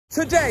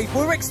Today,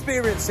 we're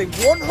experiencing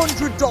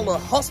 $100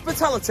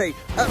 hospitality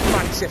at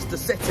Manchester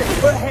City.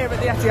 We're here at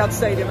the Etihad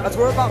Stadium as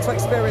we're about to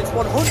experience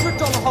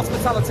 $100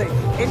 hospitality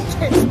in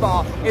Kits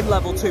Bar in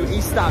Level 2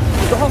 Istanbul.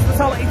 The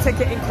hospitality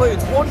ticket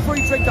includes one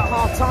free drink at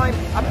half-time,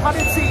 a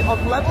padded seat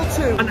on Level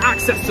 2, and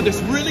access to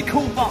this really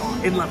cool bar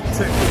in Level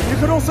 2. You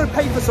can also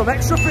pay for some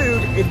extra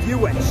food if you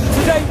wish.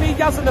 Today, me,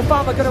 Yaz and the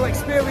fam are going to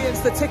experience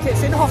the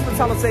tickets in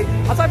hospitality,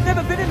 as I've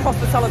never been in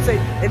hospitality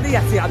in the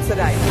Etihad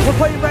today. We're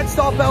playing Red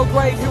Star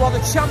Belgrade, who are the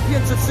champions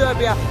of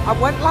Serbia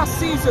and went last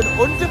season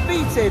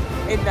undefeated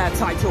in their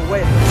title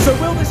win. So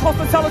will this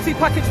hospitality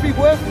package be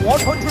worth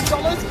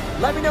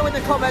 $100? Let me know in the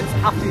comments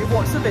after you've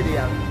watched the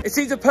video. It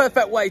seems a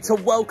perfect way to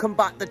welcome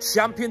back the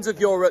champions of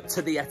Europe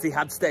to the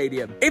Etihad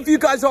Stadium. If you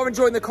guys are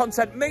enjoying the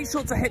content, make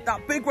sure to hit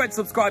that big red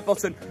subscribe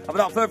button. And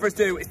without further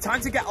ado, it's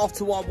time to get off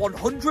to our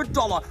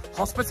 $100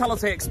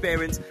 hospitality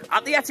experience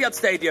at the Etihad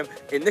Stadium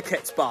in the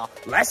Kits Bar.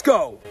 Let's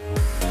go!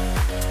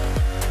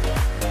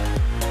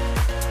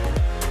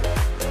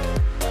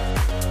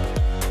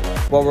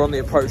 Well, we're on the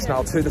approach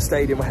now to the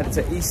stadium. We're headed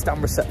to East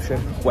Stand reception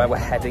where we're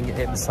heading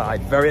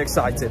inside. Very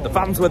excited. The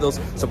fans with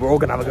us, so we're all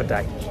going to have a good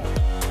day.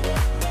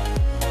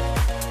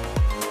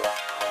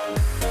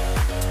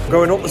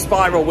 Going up the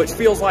spiral, which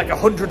feels like a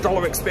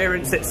 $100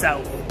 experience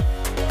itself.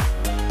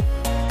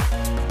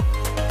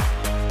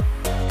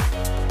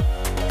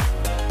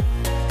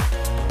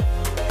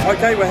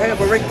 Okay, we're here,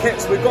 we're in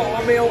Kits, we've got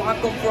our meal.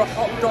 I've gone for a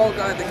hot dog,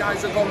 the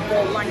guys have gone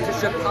for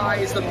Lancashire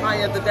pies, the pie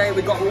of the day.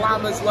 We've got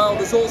lamb as well,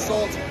 there's all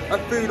sorts of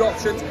food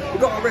options.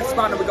 We've got a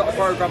wristband and we've got a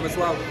programme as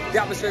well.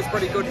 The atmosphere is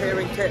pretty good here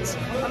in Kits.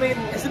 I mean,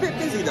 it's a bit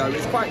busy though,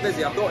 it's quite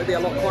busy. I thought it'd be a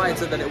lot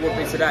quieter than it would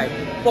be today.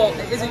 But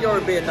it is a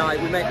European night,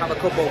 we may have a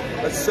couple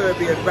of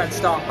Serbian Red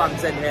Star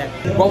fans in here.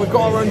 Well, we've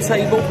got our own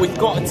table, we've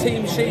got a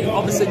team sheet,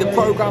 obviously the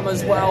programme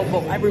as well,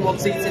 but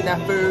everyone's eating their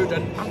food,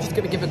 and I'm just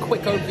going to give a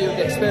quick overview of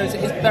the experience.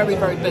 It is very,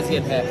 very busy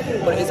in here,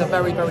 but it is a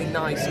very, very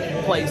nice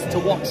place to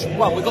watch.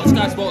 Well, we've got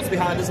Sky Sports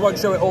behind us, won't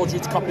show it all due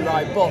to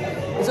copyright, but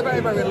it's a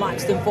very, very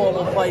relaxed,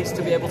 informal place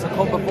to be able to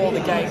come before the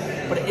game,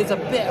 but it is a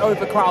bit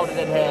overcrowded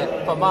in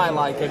here for my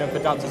liking, and for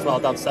Dad's as well.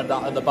 Dad said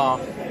that at the bar,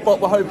 but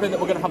we're hoping that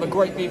we're going to have a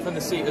great view from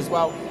the seat as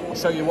well. I'll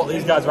show you what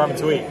these guys are having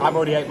to eat. I've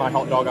already ate my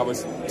hot dog. It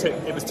was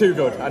too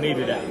good. I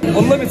needed it.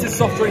 Unlimited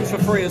soft drinks for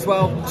free as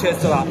well. Cheers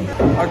to that.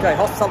 Okay,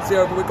 hospitality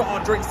over. We've got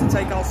our drinks to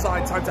take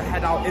outside. Time to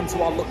head out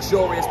into our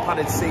luxurious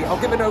padded seat. I'll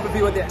give an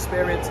overview of the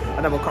experience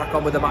and then we'll crack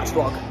on with the match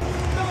vlog.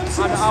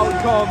 And out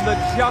come the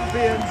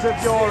champions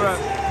of Europe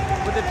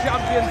with the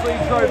Champions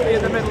League trophy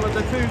in the middle of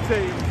the two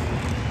teams.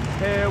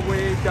 Here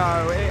we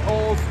go. It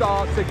all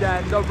starts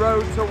again. The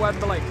road to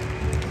Wembley.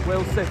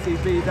 Will City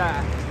be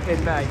there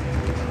in May?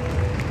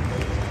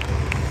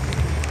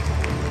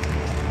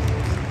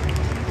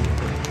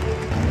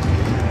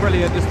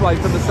 Brilliant display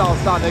from the South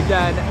Stand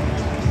again,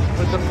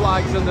 with the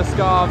flags and the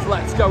scarves.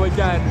 Let's go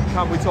again.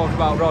 Can we talk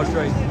about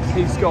Rodri?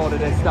 He scored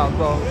in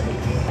Istanbul.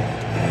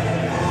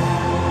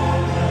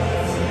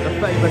 The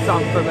famous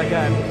anthem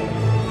again.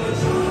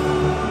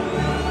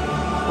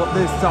 But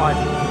this time,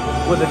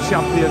 we're the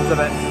champions of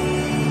it.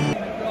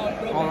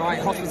 Alright,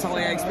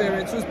 hospitality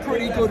experience was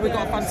pretty good. We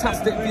got a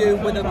fantastic view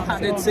with a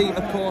padded seat,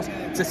 of course,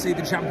 to see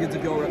the champions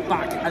of Europe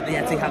back at the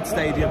Etihad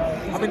Stadium.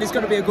 I mean, it's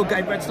going to be a good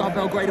game. Red Star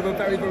Belgrade are a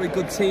very, very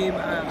good team,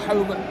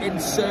 home in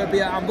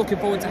Serbia. I'm looking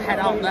forward to head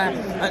out there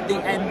at the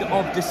end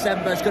of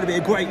December. It's going to be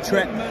a great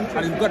trip,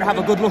 and we're going to have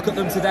a good look at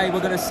them today.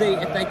 We're going to see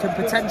if they can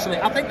potentially,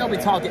 I think they'll be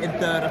targeting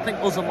third. I think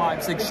us and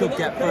Leipzig should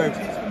get through,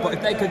 but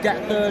if they could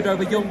get third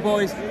over Young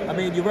Boys, I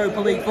mean, Europa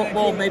League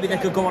football, maybe they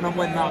could go on and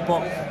win that,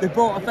 but they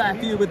brought a fair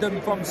few with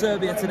them from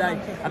Serbia today,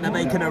 and they're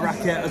making a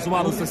racket as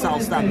well as the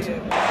South Stand.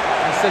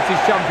 The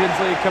City's Champions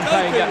League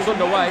campaign gets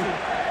underway.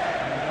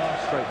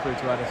 Straight through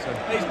to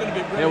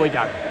Edison. Here we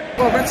go.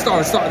 Well, Red Star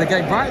has started the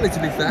game brightly, to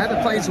be fair.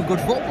 They're playing some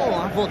good football.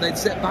 I thought they'd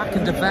sit back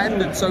and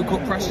defend and soak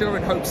up pressure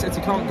and hope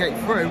City can't get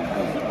through.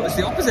 But it's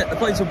the opposite. They're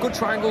playing some good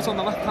triangles on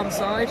the left-hand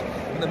side,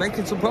 and they're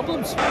making some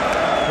problems.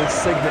 The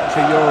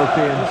signature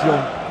European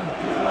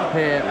jump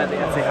here at the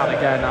Etihad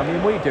again. I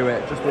mean, we do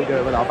it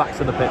with our backs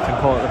to the pitch and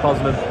call it the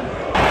Bosman.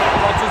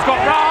 Rodri's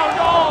got round!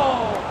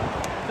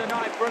 Oh!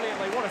 Denied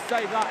brilliantly. What a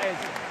save that is.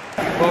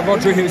 Well,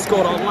 Rodri, who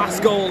scored our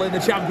last goal in the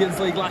Champions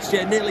League last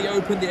year, nearly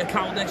opened the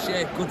account this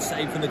year. Good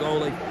save from the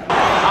goalie.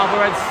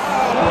 Alvarez,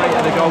 straight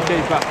at the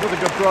goalkeeper. Was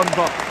a good run,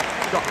 but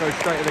shot goes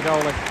straight at the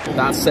goalie.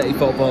 That's City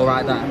football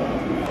right there.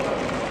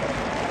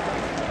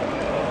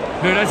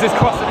 Nunes is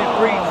crossing it,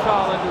 breeds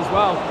Haaland as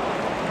well.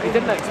 He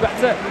didn't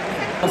expect it.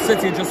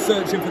 City are just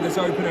searching for this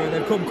opener, and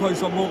they've come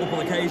close on multiple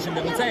occasions.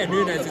 And Mateo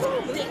Nunes is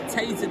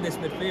dictating this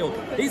midfield.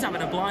 He's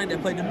having a blinder,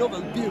 played another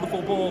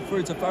beautiful ball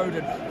through to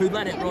Foden, who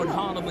let it run.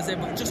 Haaland was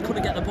in, but just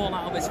couldn't get the ball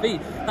out of his feet.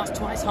 That's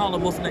twice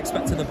Haaland wasn't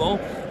expecting the ball.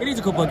 He needs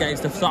a couple of games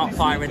to start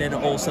firing in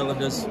at all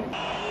cylinders.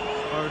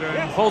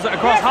 Foden pulls it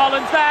across.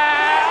 Haaland's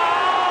there!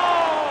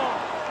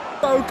 Oh!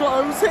 So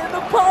close, hit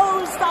the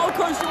post! How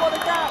close you want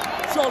to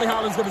get? Surely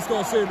Haaland's going to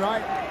score soon,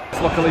 right?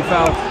 Luckily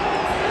fell.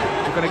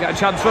 We're going to get a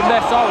chance from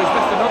this. Oh, he's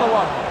missed another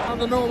one.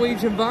 the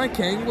Norwegian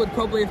Viking would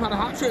probably have had a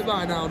hat-trick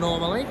by now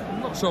normally.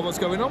 I'm not sure what's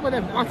going on with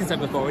him. Like I said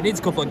before, he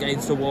needs a couple of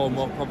games to warm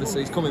up.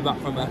 Obviously, he's coming back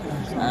from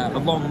a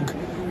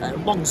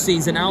long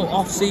season out,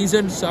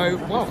 off-season, so,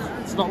 well,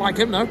 it's not like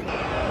him, no.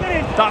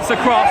 That's a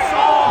cross.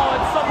 Oh,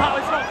 and somehow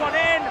it's not gone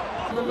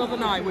in. Another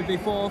night would be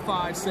 4,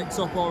 5, 6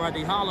 up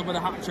already. Haaland with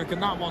a hat-trick,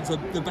 and that one's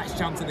the best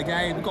chance of the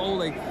game. The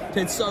goalie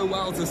did so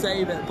well to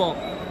save it, but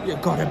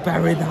you've got to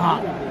bury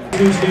that.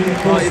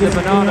 Well, either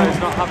Bernardo's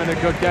not having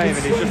a good game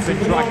and he's just been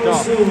dragged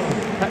off.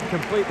 Pep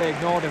completely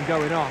ignored him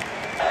going off.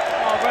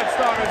 Oh, Red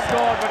Star has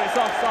scored, but it's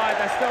offside.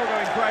 They're still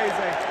going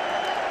crazy.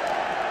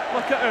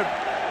 Look at them.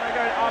 They're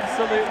going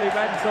absolutely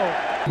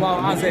mental. Well,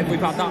 as if we've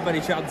had that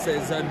many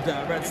chances, and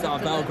Red Star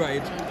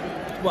Belgrade,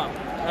 well,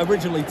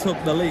 originally took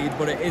the lead,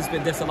 but it has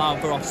been disallowed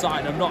for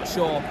offside. I'm not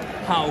sure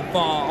how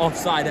far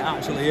offside it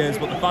actually is,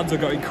 but the fans are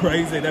going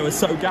crazy. They were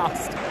so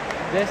gassed.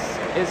 This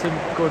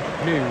isn't good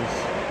news.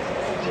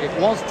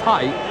 It was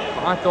tight,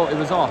 but I thought it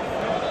was off.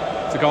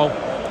 It's a goal.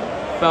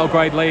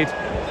 Belgrade lead.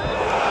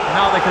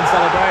 Now they can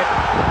celebrate.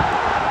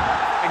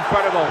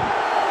 Incredible.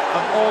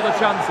 Of all the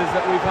chances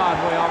that we've had,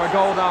 we are a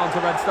goal down to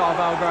Red Star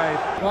Belgrade.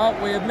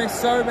 Well, we have missed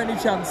so many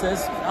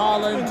chances.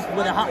 Haaland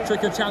with a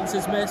hat-trick of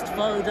chances missed.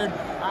 Foden,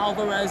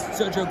 Alvarez,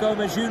 Sergio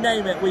Gomez, you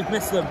name it, we've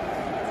missed them.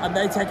 And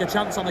they take a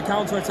chance on the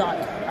counter-attack.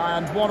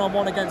 And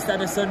one-on-one against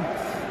Edison.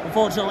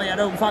 Unfortunately, I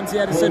don't fancy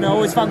Edison. I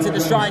always fancied the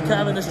striker,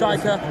 and the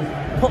striker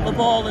put the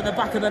ball in the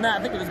back of the net.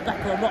 I think it was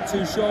Becker, I'm not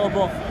too sure,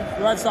 but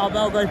the Red Star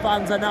Belgrade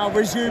fans are now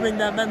resuming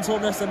their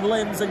mentalness and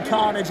limbs and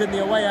carnage in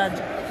the away end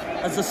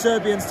as the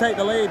Serbians take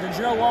the lead. And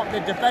you know what?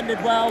 They've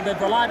defended well,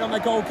 they've relied on their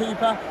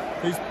goalkeeper,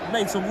 who's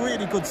made some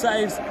really good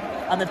saves,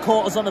 and they've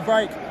caught us on the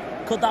break.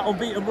 Could that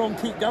unbeaten run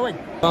keep going?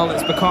 Well,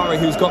 it's Bakari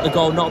who's got the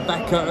goal, not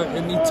Becker,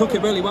 and he took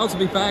it really well, to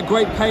be fair.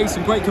 Great pace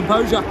and great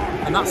composure,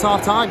 and that's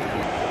half-time.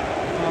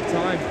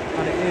 Half-time,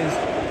 and it is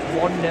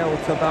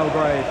 1-0 to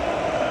Belgrade.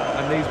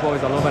 And these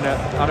boys are loving it.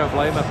 I don't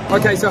blame them.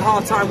 Okay, so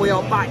half-time, we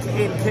are back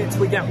in kits.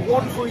 We get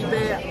 1 free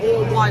beer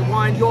or white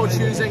wine, you're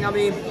choosing. I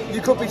mean,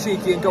 you could be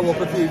cheeky and go up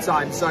a few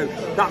times, so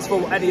that's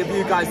for any of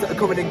you guys that are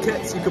coming in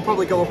kits. You could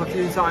probably go up a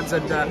few times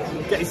and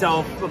get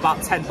yourself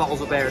about 10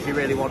 bottles of beer if you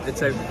really wanted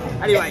to.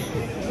 Anyway,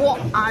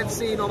 what I've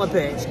seen on the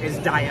pitch is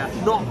dire,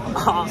 not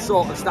our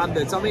sort of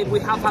standards. I mean, we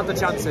have had the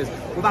chances.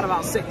 We've had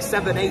about 6,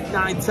 7, 8,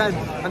 9, 10,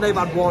 and they've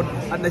had one,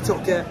 and they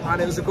took it,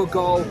 and it was a good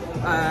goal.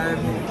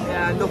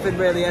 Yeah, nothing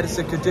really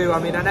Edison could do. I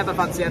mean, I never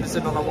fancy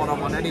Edison on a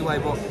one-on-one anyway,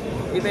 but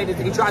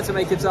he tried to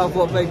make himself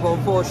look big, but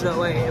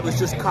unfortunately it was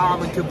just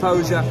calm and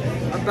composure.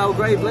 And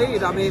Belgrade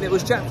lead. I mean, it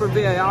was checked from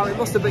VAR. It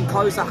must have been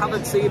close. I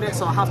haven't seen it,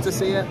 so I have to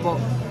see it. But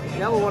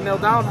yeah, we're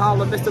 1-0 down.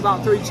 Haaland missed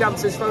about 3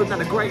 chances. Foden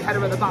had a great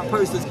header at the back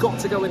post that's got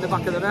to go in the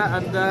back of the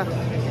net. And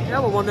yeah,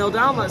 we're 1-0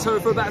 down. Let's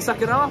hope for a better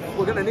second half.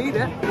 We're going to need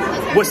it.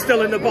 We're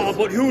still in the bar,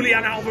 but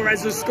Julian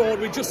Alvarez has scored.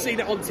 We've just seen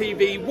it on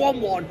TV.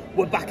 1-1.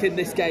 We're back in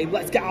this game.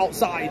 Let's get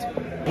outside.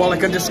 Well, I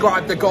can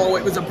describe the goal.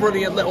 It was a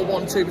brilliant little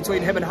 1-2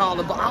 between him and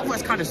Haaland, but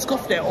Alvarez kind of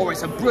scuffed it, or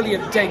it's a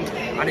brilliant dink,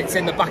 and it's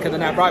in the back of the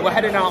net. Right, we're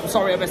heading out. I'm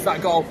sorry I missed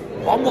that goal.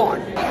 1-1.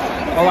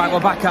 All right,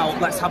 we're back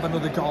out. Let's have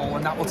another goal,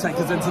 and that will take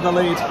us into the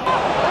lead.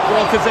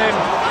 Walker's in.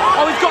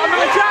 Oh, he's got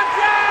another chance!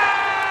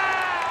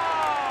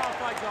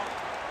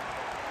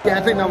 Yeah,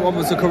 I think that one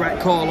was the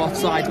correct call,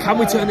 offside. Can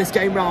we turn this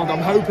game round?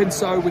 I'm hoping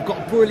so. We've got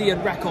a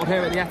brilliant record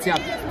here at the Etihad.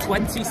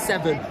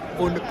 27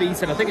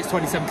 unbeaten. I think it's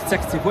 27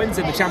 consecutive wins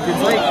in the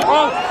Champions League.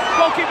 Oh,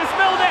 goalkeeper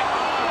spilled it.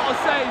 What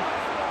a save.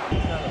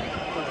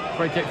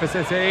 Free kick for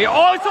City.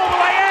 Oh, it's all the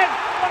way in.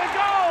 What a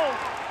goal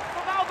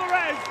from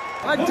Alvarez.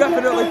 I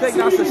definitely think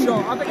that's a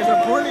shot. I think it's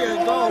a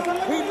brilliant goal.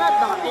 He meant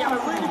that. He had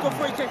a really good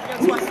free kick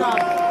against West Ham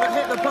that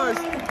hit the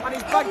post, and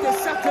he's bagged his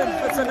second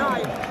for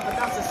tonight, and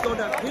that's a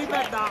stunner. He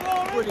meant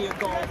that. Brilliant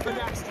goal.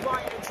 Finessed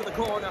right into the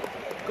corner.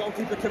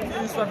 Goalkeeper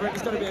confused whether it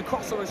was going to be a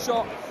cross or a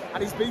shot,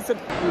 and he's beaten.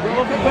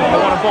 Oh,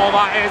 what a ball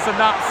that is, and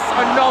that's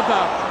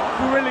another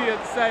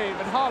brilliant save,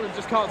 and Haaland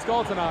just can't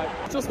score tonight.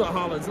 It's just not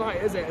Haaland's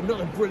night, is it?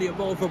 Another brilliant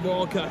ball from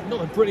Walker.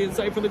 Another brilliant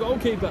save from the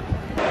goalkeeper.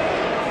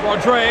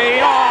 Rodri.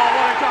 Oh,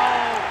 what a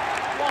goal!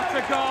 What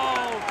a goal!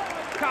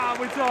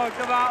 Can we talk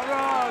about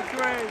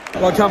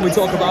Rodri? Well, can we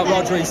talk about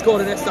Rodri? He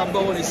scored in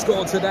Istanbul and he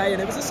scored today,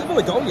 and it was a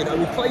similar goal, you know.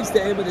 He placed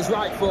it in with his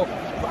right foot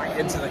right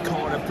into the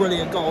corner.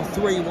 Brilliant goal,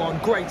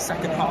 3-1. Great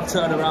second half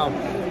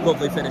turnaround.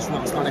 Lovely finish from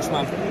that Spanish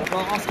man.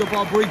 Well, Oscar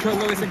Bob, Rico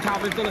Lewis and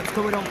Calvin Phillips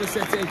coming on for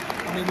City.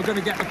 I mean, we're going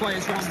to get the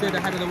players rested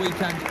ahead of the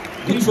weekend.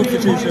 Good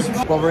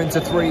substitution. Well, we're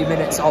into 3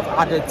 minutes of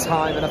added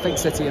time, and I think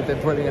City have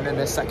been brilliant in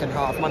this second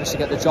half. Managed to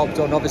get the job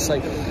done, obviously.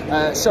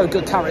 Show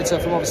good character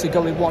from obviously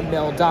going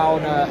 1-0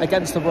 down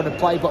against the run of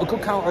play, but a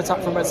good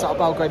counter-attack from Red Star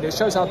Belgrade. It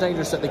shows how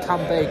dangerous that they can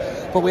be,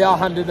 but we are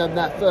handing them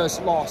their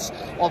first loss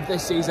of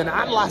this season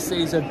and last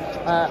season.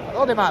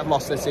 Well, they might have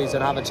lost this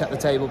season. I haven't checked the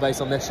table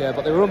based on this year,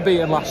 but they were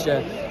unbeaten last year,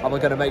 and we're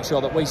going to make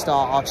sure that we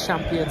start our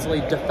Champions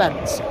League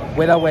defence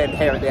with a win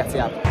here at the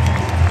Etihad.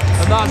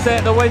 And that's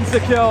it, the win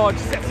secured.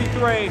 City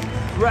 3,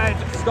 Red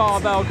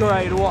Star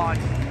Belgrade 1.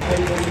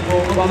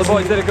 Well, the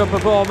boys did a good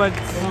performance,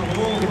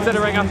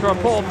 considering after a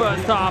poor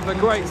first half, a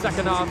great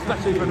second half,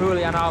 especially from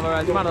Julian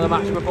Alvarez, man of the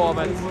match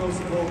performance.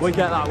 We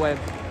get that win.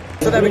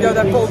 So there we go,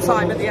 then full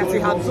time at the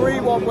Etihad,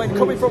 3-1 win,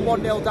 coming from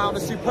 1-0 down,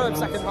 a superb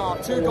second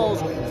half, 2 goals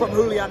from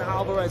Julian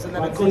Alvarez and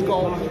then a good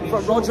goal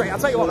from Rodri. I'll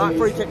tell you what, that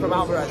free kick from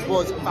Alvarez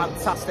was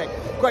fantastic.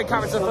 Great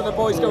character for the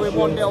boys going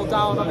 1-0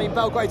 down. I mean,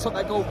 Belgrade took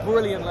their goal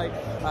brilliantly,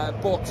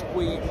 but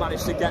we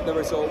managed to get the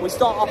result. We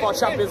start off our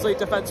Champions League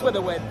defence with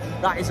a win.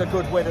 That is a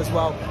good win as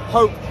well.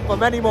 Hope for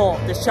many more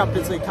this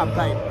Champions League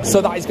campaign.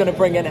 So that is going to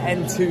bring an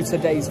end to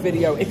today's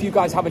video. If you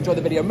guys have enjoyed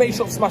the video, make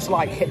sure to smash a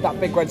like, hit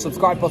that big red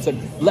subscribe button.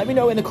 Let me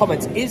know in the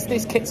comments, is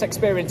this kits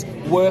experience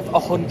worth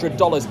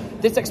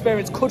 $100? This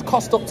experience could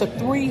cost up to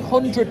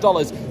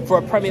 $300 for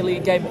a Premier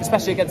League game,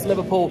 especially against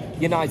Liverpool,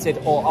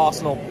 United or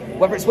Arsenal.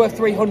 Whether it's worth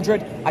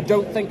 $300, I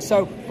don't think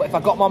so, but if I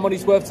got my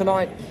money's worth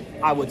tonight,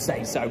 I would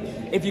say so.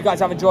 If you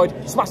guys have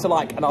enjoyed, smash the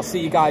like, and I'll see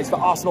you guys for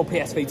Arsenal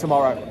PSV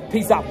tomorrow.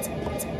 Peace out.